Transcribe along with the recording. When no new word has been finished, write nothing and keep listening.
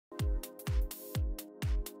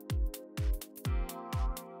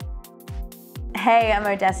Hey, I'm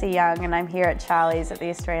Odessa Young and I'm here at Charlie's at the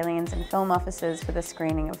Australians and Film Offices for the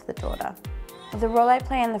screening of The Daughter. The role I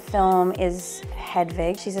play in the film is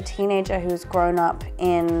Hedvig. She's a teenager who's grown up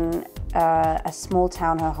in a small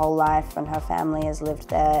town her whole life, and her family has lived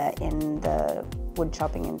there in the wood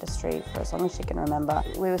chopping industry for as long as she can remember.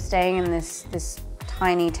 We were staying in this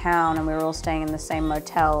tiny town, and we were all staying in the same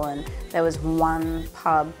motel, and there was one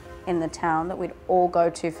pub in the town that we'd all go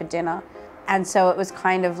to for dinner. And so it was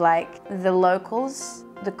kind of like the locals,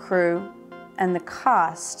 the crew, and the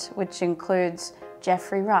cast, which includes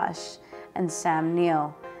Jeffrey Rush and Sam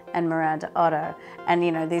Neill and Miranda Otto. And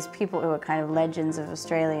you know, these people who are kind of legends of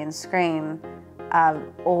Australian screen are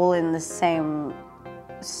all in the same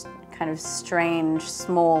kind of strange,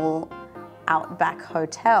 small outback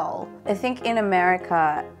hotel. I think in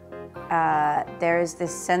America, there is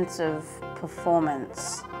this sense of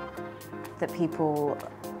performance that people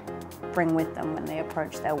bring with them when they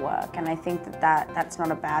approach their work. And I think that's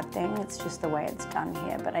not a bad thing, it's just the way it's done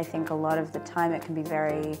here. But I think a lot of the time it can be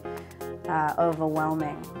very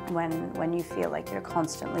overwhelming when you feel like you're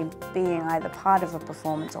constantly being either part of a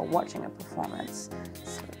performance or watching a performance.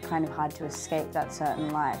 It's kind of hard to escape that certain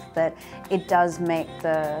life. But it does make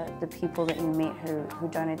the people that you meet who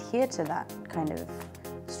don't adhere to that kind of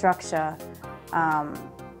structure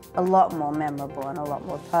a lot more memorable and a lot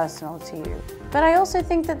more personal to you. But I also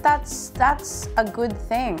think that that's a good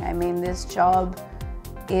thing. I mean, this job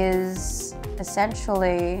is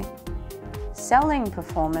essentially selling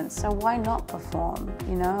performance, so why not perform?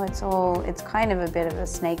 You know, it's kind of a bit of a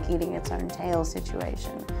snake eating its own tail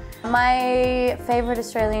situation. My favorite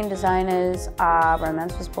Australian designers are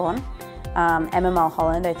Romance Was Born. Emma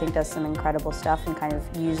Mulholland, I think, does some incredible stuff and kind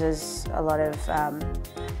of uses a lot of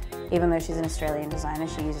even though she's an Australian designer,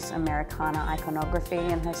 she uses Americana iconography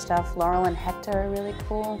in her stuff. Laurel and Hector are really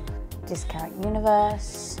cool. Discount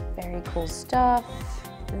Universe, very cool stuff.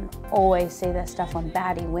 You can always see their stuff on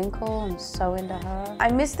Baddie Winkle, I'm so into her.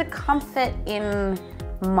 I miss the comfort in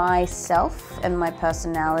myself and my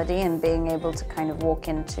personality and being able to kind of walk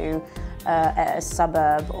into a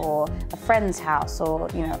suburb or a friend's house, or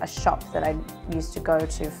you know, a shop that I used to go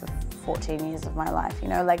to for 14 years of my life, you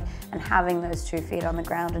know, like, and having those 2 feet on the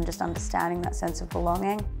ground and just understanding that sense of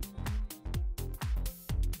belonging.